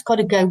 You've just got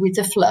to go with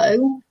the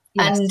flow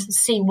and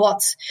see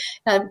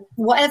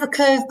whatever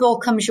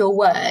curveball comes your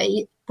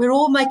way. We're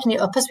all making it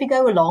up as we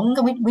go along.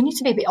 And we need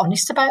to be a bit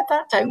honest about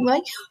that, don't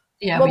we?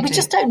 Yeah, well, we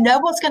just don't know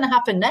what's going to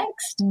happen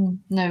next.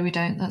 No, we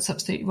don't. That's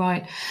absolutely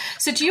right.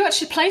 So do you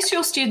actually place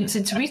your students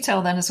into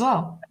retail then as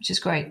well, which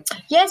is great?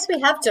 Yes, we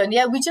have done.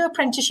 Yeah, we do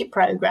apprenticeship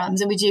programs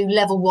and we do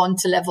level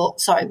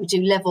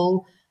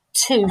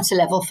 2 to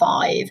level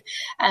 5.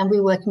 And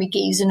we're working with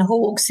Gies and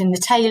Hawkes in the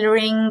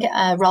tailoring,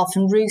 Ralph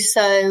and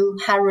Russo,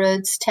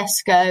 Harrods,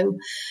 Tesco,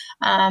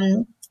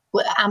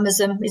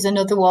 Amazon is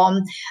another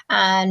one.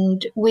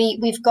 And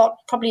we've got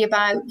probably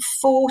about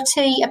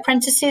 40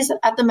 apprentices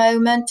at the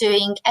moment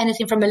doing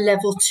anything from a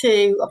level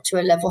 2 up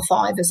to a level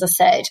 5, as I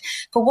said.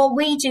 But what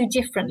we do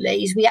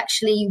differently is we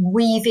actually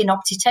weave in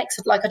Optitex.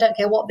 Like, I don't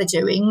care what they're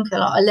doing,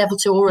 like a level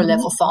 2 or a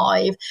level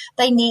 5.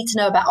 They need to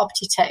know about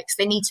Optitex.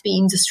 They need to be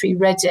industry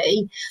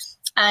ready.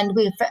 And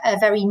we're a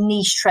very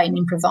niche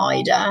training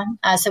provider.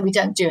 So we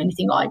don't do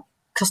anything like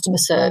customer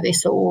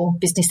service or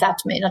business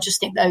admin. I just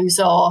think those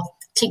are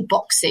tick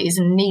boxes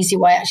and an easy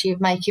way actually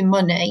of making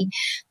money.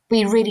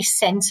 We really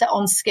centre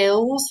on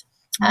skills.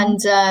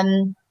 And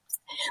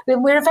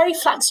we're a very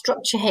flat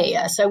structure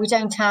here, so we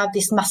don't have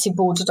this massive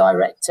board of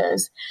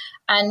directors.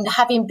 And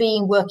having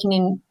been working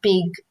in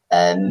big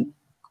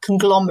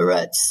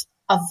conglomerates,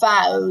 I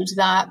vowed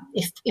that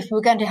if we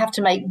were going to have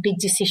to make big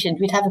decisions,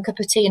 we'd have a cup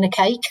of tea and a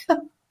cake.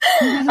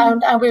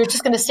 And we were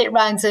just going to sit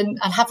around and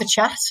have a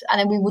chat, and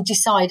then we would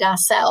decide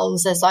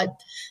ourselves as like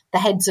the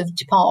heads of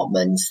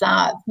departments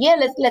that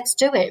let's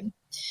do it.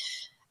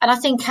 And I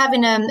think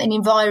having an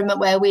environment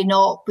where we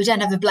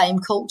don't have a blame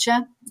culture.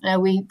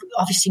 We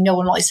obviously, no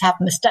one likes to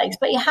have mistakes,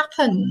 but it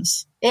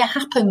happens,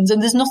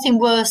 and there's nothing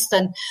worse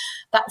than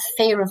that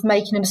fear of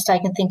making a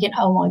mistake and thinking,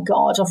 oh my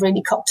God, I've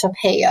really cocked up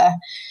here.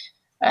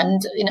 And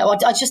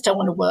I just don't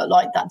want to work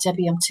like that,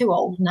 Debbie. I'm too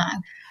old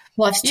now.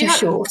 Life's too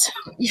short.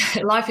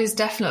 Yeah, life is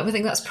definitely. I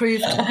think that's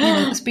proved.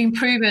 It's been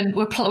proven.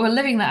 We're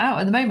living that out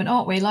at the moment,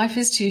 aren't we? Life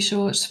is too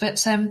short.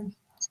 But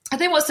I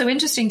think what's so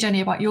interesting,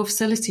 Jenny, about your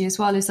facility as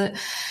well is that,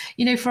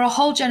 for a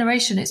whole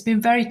generation, it's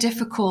been very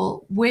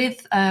difficult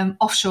with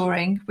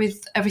offshoring,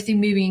 with everything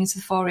moving into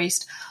the Far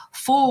East,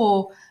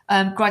 for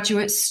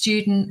graduates,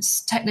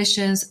 students,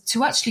 technicians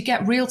to actually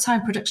get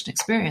real-time production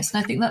experience.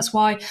 And I think that's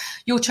why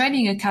your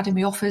training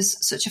academy offers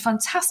such a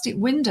fantastic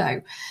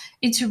window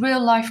into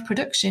real-life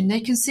production.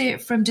 They can see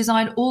it from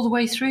design all the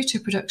way through to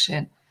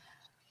production.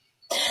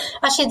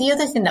 Actually, the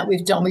other thing that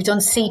we've done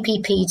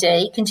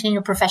CPPD,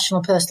 Continual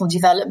Professional Personal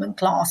Development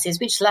classes,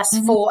 which lasts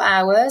 4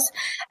 hours,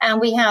 and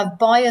we have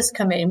buyers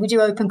come in. We do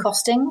open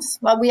costings.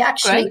 Well, we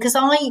actually, because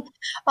I'm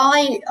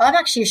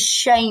actually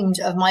ashamed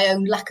of my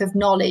own lack of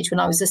knowledge when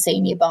I was a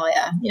senior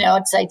buyer.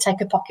 I'd say take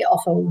a pocket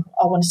off, or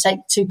I want to take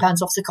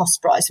 £2 off the cost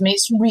price. I mean,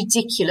 it's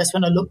ridiculous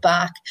when I look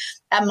back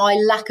at my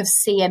lack of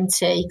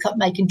CMT, cut,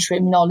 make and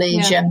trim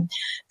knowledge, and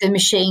the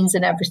machines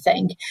and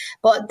everything.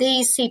 But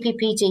these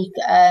CPPD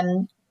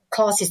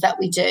classes that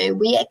we do,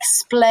 we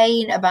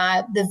explain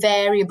about the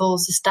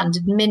variables, the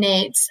standard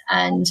minutes,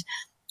 and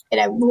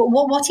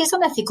what is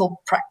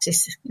unethical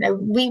practice.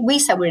 We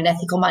say we're an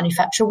ethical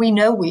manufacturer, we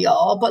know we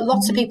are, but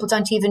lots of people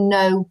don't even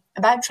know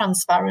about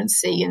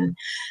transparency and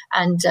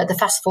the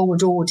fast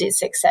forward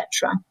audits,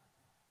 etc.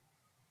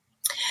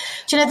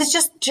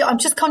 I'm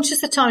just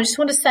conscious of time. I just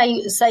want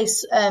to say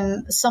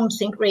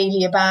something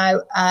really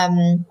about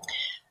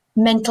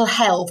mental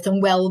health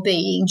and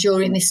well-being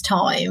during this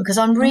time, because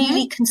I'm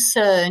really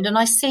concerned, and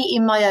I see it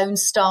in my own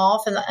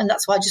staff, and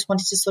that's why I just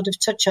wanted to sort of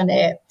touch on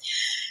it.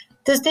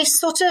 There's this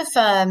sort of,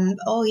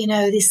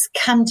 this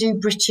can-do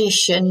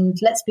British, and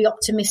let's be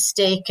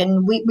optimistic,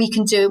 and we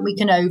can do it, we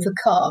can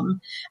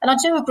overcome. And I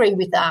do agree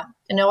with that.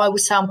 I would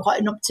say I'm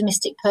quite an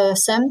optimistic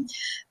person,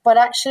 but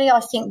actually I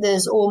think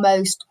there's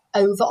almost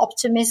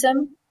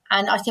over-optimism.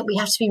 And I think we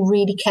have to be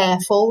really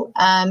careful,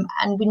 and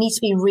we need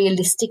to be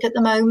realistic at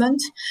the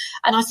moment.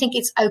 And I think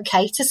it's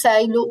okay to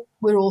say, look,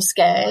 we're all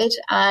scared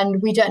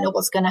and we don't know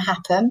what's going to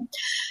happen.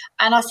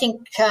 And I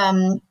think,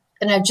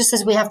 just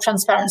as we have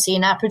transparency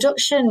in our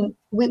production,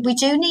 we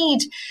do need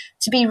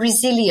to be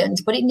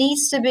resilient, but it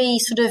needs to be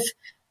sort of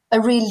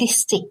a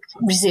realistic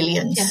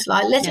resilience.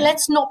 Yeah.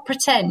 Let's not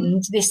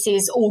pretend this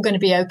is all going to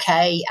be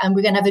okay and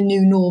we're going to have a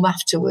new norm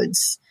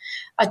afterwards.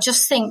 I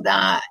just think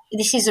that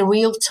this is a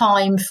real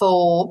time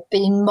for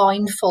being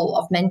mindful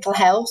of mental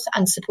health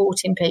and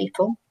supporting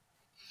people.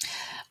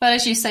 Well,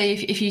 as you say,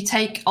 if you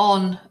take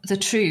on the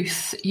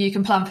truth, you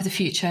can plan for the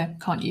future,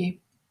 can't you?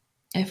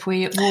 If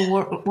we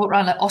walk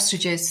around like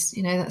ostriches,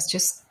 that's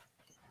just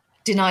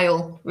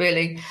denial,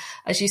 really.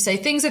 As you say,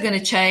 things are going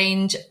to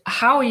change.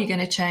 How are you going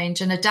to change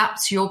and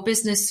adapt your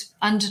business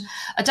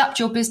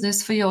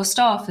for your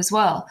staff as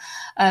well,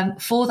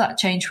 for that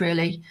change,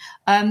 really?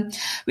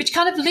 Which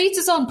kind of leads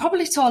us on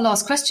probably to our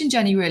last question,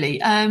 Jenny,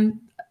 really.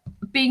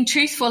 Being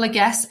truthful, I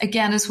guess,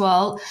 again as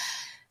well.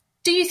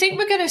 Do you think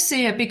we're going to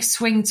see a big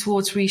swing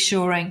towards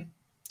reshoring?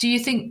 Do you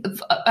think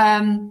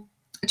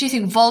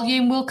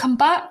volume will come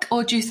back,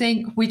 or do you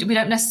think we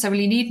don't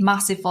necessarily need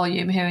massive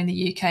volume here in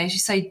the UK? As you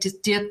say,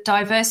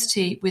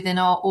 diversity within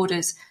our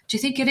orders. Do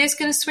you think it is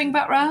going to swing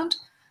back round?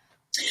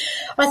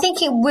 I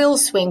think it will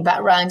swing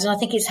back round, and I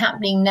think it's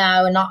happening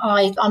now. And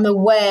I'm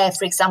aware,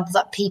 for example,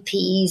 that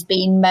PPE is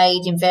being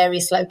made in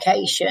various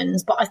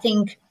locations, but I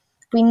think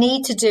we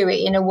need to do it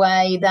in a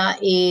way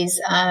that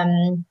is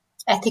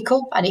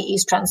ethical and it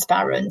is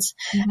transparent.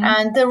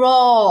 And there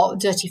are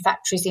dirty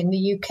factories in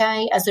the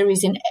UK, as there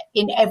is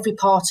in every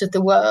part of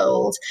the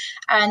world.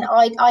 And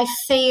I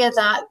fear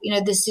that,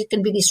 there's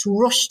going to be this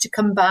rush to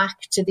come back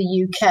to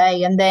the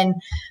UK, and then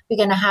we're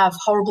going to have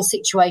horrible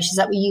situations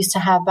that we used to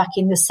have back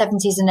in the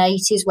 70s and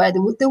 80s, where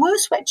there were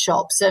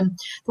sweatshops and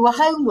there were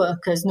home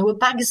workers and there were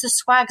bags of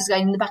swags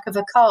going in the back of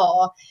a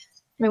car.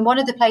 I mean, one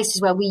of the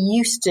places where we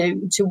used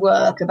to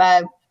work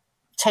about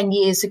 10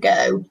 years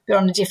ago, we were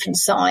on a different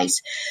site.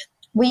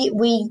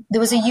 There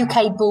was a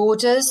UK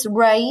borders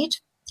raid,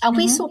 and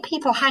we saw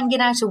people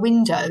hanging out of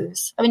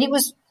windows. I mean, it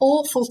was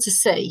awful to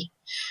see.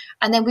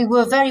 And then we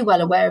were very well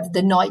aware of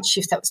the night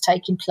shift that was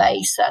taking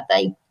place.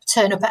 They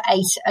turn up at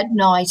 8 at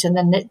night and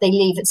then they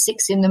leave at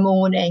 6 in the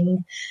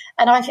morning.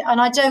 And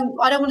I don't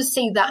want to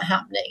see that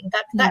happening.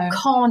 That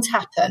can't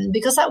happen,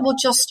 because that will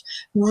just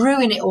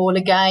ruin it all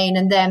again.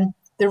 And then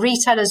the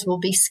retailers will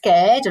be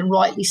scared, and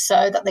rightly so,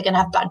 that they're going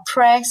to have bad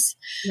press.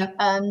 Yep.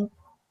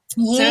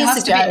 So it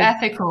has to be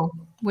ethical.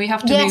 We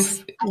have to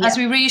move, as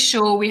we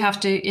reassure, we have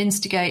to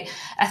instigate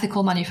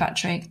ethical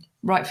manufacturing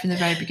right from the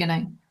very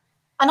beginning.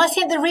 And I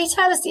think the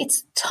retailers,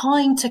 it's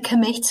time to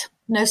commit.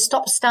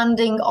 Stop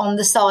standing on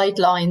the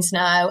sidelines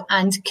now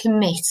and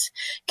commit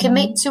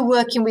to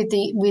working with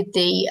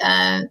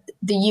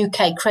the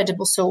UK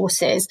credible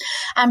sources,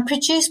 and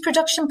produce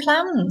production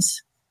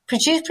plans.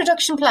 Produce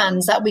production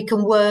plans that we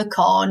can work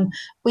on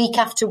week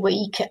after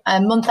week,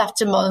 month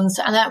after month,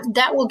 and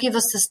that will give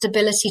us the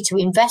stability to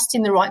invest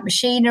in the right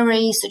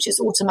machinery, such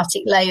as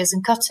automatic layers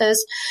and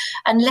cutters,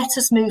 and let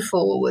us move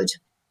forward.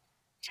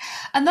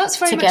 And that's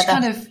very much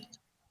kind of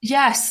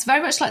Yes,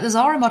 very much like the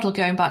Zara model,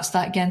 going back to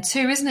that again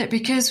too, isn't it?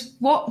 Because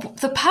what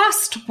the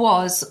past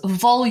was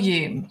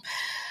volume.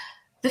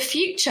 The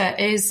future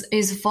is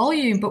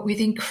volume, but with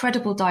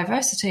incredible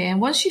diversity. And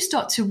once you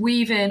start to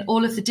weave in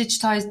all of the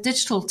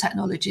digital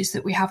technologies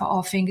that we have at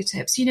our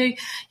fingertips, you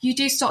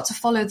do start to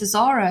follow the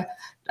Zara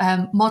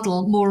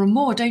model more and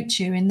more, don't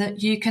you? In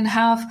that you can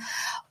have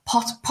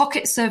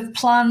pockets of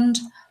planned,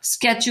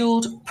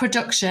 scheduled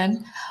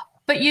production,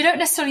 but you don't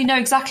necessarily know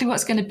exactly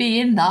what's going to be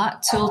in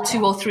that till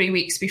 2 or 3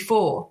 weeks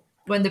before,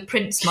 when the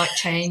prints might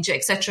change,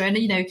 etc. And,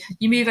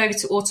 you move over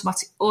to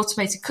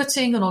automated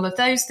cutting and all of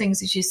those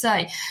things, as you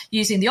say,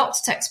 using the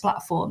Optitex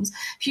platforms.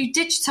 If you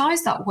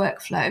digitize that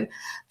workflow,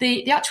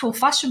 the actual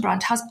fashion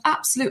brand has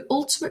absolute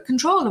ultimate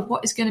control of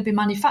what is going to be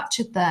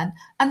manufactured then.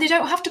 And they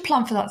don't have to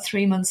plan for that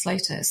 3 months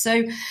later.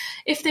 So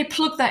if they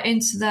plug that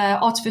into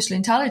their artificial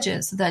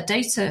intelligence, their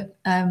data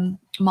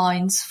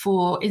mines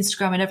for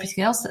Instagram and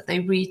everything else that they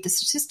read the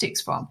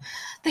statistics from,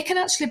 they can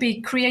actually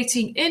be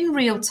creating in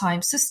real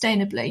time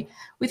sustainably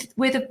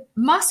with a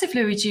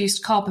massively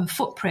reduced carbon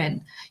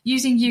footprint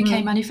using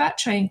UK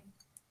manufacturing,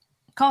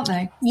 can't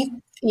they?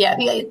 Yeah,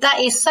 that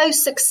is so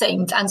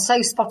succinct and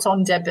so spot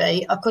on,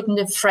 Debbie. I couldn't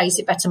have phrased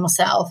it better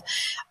myself.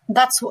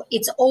 That's what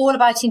it's all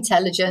about.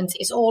 Intelligence.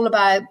 It's all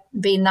about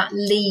being that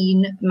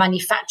lean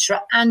manufacturer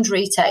and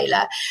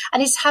retailer,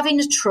 and it's having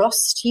a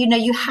trust.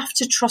 You have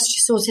to trust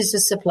your sources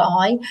of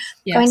supply.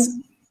 Yes. I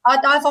mean,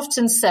 I've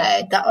often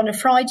said that on a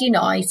Friday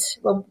night,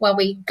 when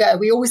we go,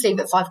 we always leave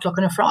at 5 o'clock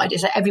on a Friday,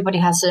 so everybody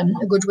has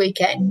a good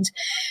weekend.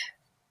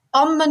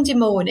 On Monday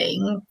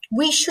morning,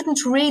 we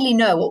shouldn't really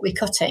know what we're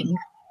cutting,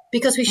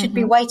 because we should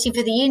be waiting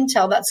for the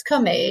intel that's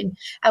coming,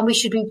 and we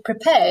should be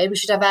prepared. We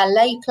should have our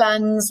lay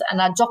plans and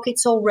our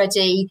dockets all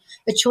ready,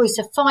 a choice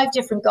of 5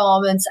 different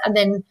garments, and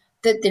then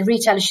the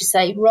retailer should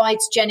say, right,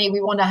 Jenny, we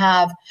want to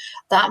have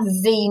that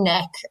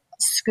V-neck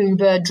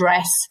scuba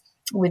dress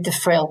with the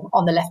frill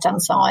on the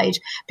left-hand side,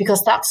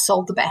 because that's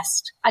sold the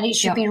best, and it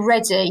should be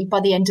ready by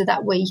the end of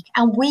that week.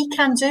 And we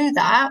can do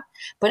that,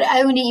 but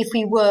only if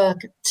we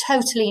work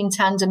totally in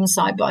tandem,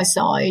 side by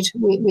side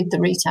with the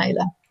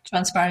retailer.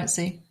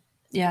 Transparency.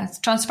 Yeah, it's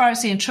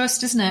transparency and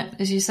trust, isn't it,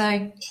 as you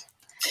say?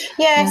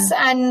 Yes,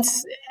 and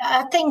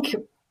I think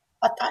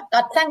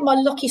I thank my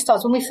lucky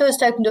stars. When we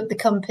first opened up the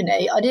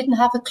company, I didn't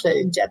have a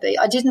clue, Debbie.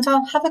 I didn't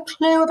have a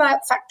clue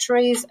about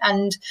factories,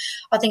 and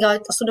I think I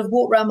sort of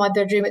walked around my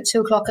bedroom at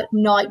 2 o'clock at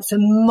night for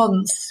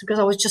months because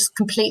I was just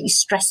completely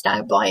stressed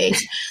out by it.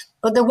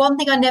 But the one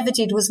thing I never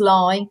did was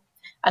lie,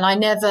 and I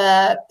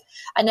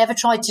never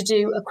tried to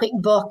do a quick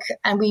buck,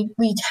 and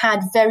we had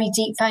very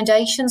deep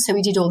foundations. So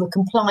we did all the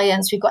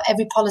compliance. We've got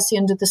every policy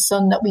under the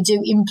sun that we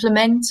do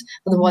implement.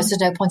 Otherwise, there's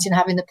no point in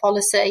having the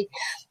policy.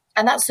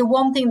 And that's the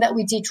one thing that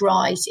we did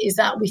right, is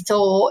that we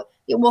thought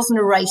it wasn't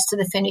a race to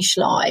the finish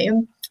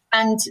line.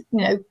 And,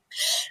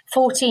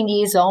 14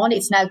 years on,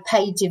 it's now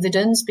paid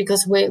dividends,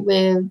 because we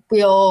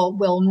are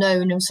well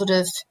known, and sort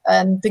of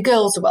the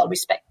girls are well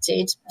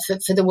respected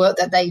for the work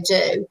that they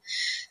do.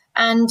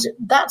 And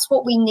that's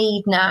what we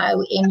need now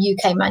in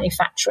UK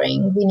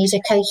manufacturing. We need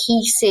a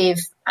cohesive,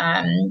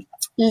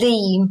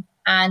 lean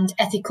and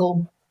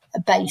ethical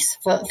base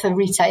for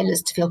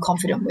retailers to feel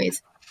confident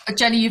with.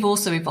 Jenny, you've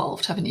also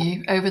evolved, haven't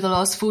you? Over the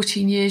last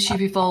 14 years,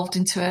 you've evolved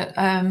into it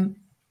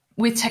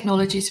with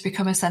technology to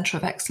become a centre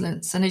of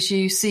excellence. And as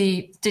you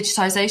see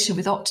digitization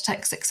with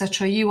Optitex,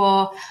 etc., you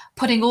are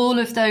putting all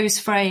of those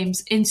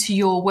frames into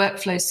your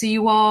workflow. So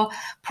you are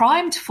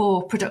primed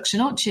for production,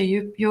 aren't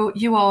you?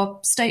 You are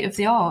state of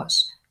the art,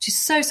 which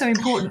is so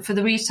important for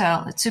the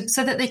retail,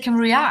 so that they can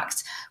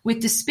react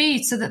with the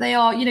speed, so that they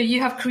are,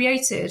 you have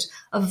created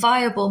a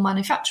viable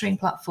manufacturing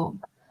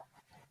platform.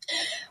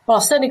 Well,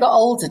 I've certainly got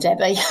older,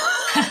 Debbie.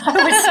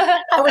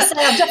 I would say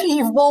I've definitely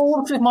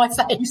evolved with my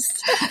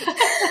face.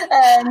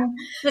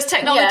 There's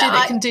technology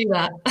that can do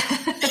that.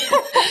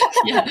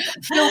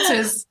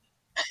 Filters.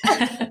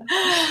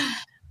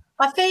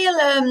 I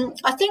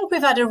think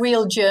we've had a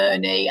real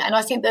journey, and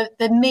I think that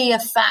the mere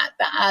fact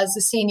that as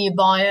a senior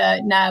buyer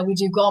now we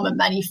do garment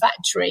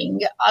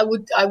manufacturing, I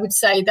would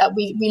say that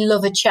we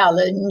love a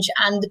challenge,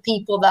 and the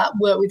people that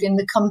work within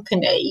the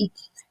company,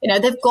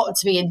 they've got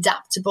to be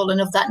adaptable and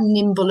of that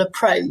nimble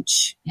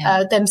approach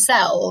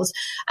themselves.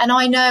 And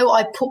I know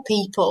I put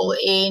people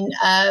in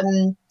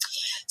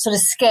sort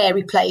of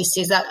scary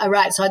places that are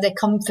outside their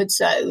comfort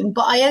zone,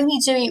 but I only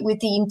do it with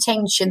the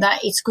intention that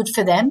it's good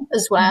for them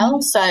as well.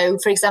 Mm-hmm. So,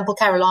 for example,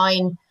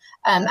 Caroline,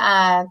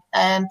 our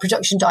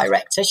production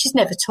director, she's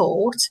never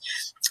taught.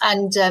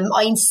 And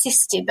I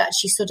insisted that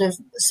she sort of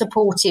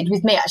supported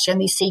with me actually on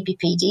these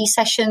CPPD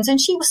sessions. And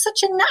she was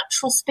such a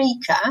natural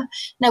speaker.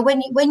 Now,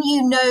 when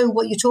you know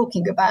what you're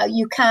talking about,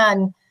 you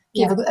can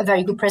give a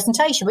very good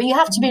presentation, but you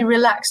have to be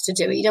relaxed to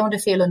do it. You don't want to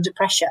feel under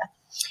pressure.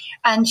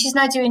 And she's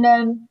now doing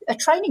a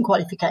training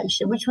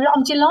qualification, which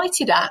I'm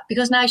delighted at,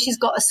 because now she's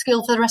got a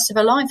skill for the rest of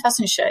her life,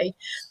 hasn't she?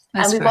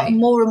 And we've got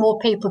more and more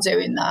people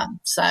doing that.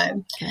 So,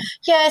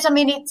 yes, I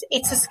mean,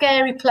 it's a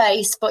scary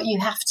place, but you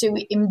have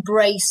to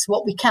embrace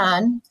what we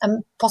can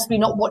and possibly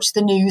not watch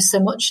the news so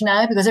much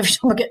now, because every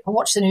time I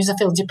watch the news, I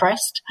feel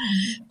depressed.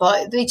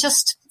 But you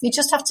just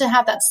have to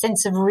have that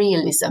sense of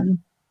realism.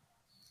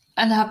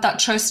 And have that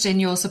trust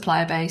in your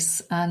supplier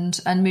base and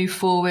move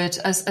forward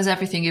as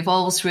everything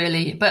evolves,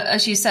 really. But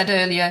as you said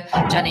earlier,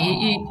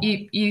 Jenny,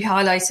 you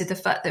highlighted the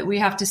fact that we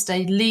have to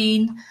stay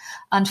lean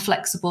and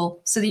flexible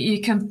so that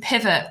you can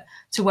pivot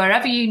to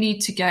wherever you need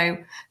to go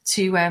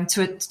to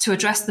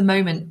address the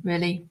moment,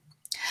 really.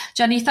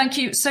 Jenny, thank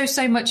you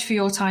so much for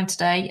your time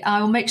today.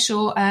 I will make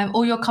sure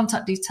all your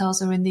contact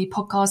details are in the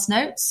podcast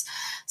notes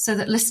so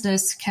that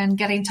listeners can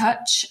get in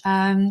touch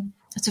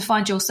to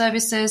find your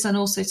services and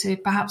also to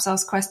perhaps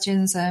ask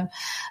questions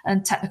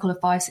and technical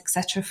advice,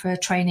 etc., for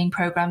training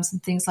programs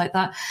and things like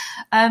that.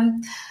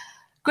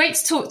 Great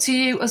to talk to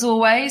you as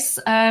always.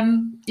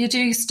 You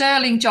do a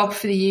sterling job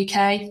for the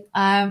UK,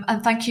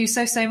 and thank you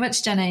so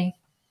much, Jenny.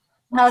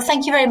 Oh,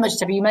 thank you very much,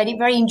 Debbie. You made it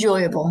very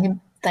enjoyable.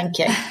 Thank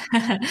you.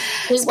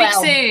 Speak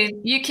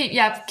soon. You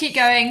keep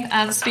going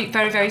and speak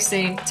very, very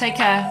soon. Take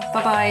care.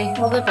 Bye-bye.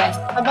 All the best.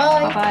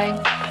 Bye-bye.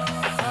 Bye-bye.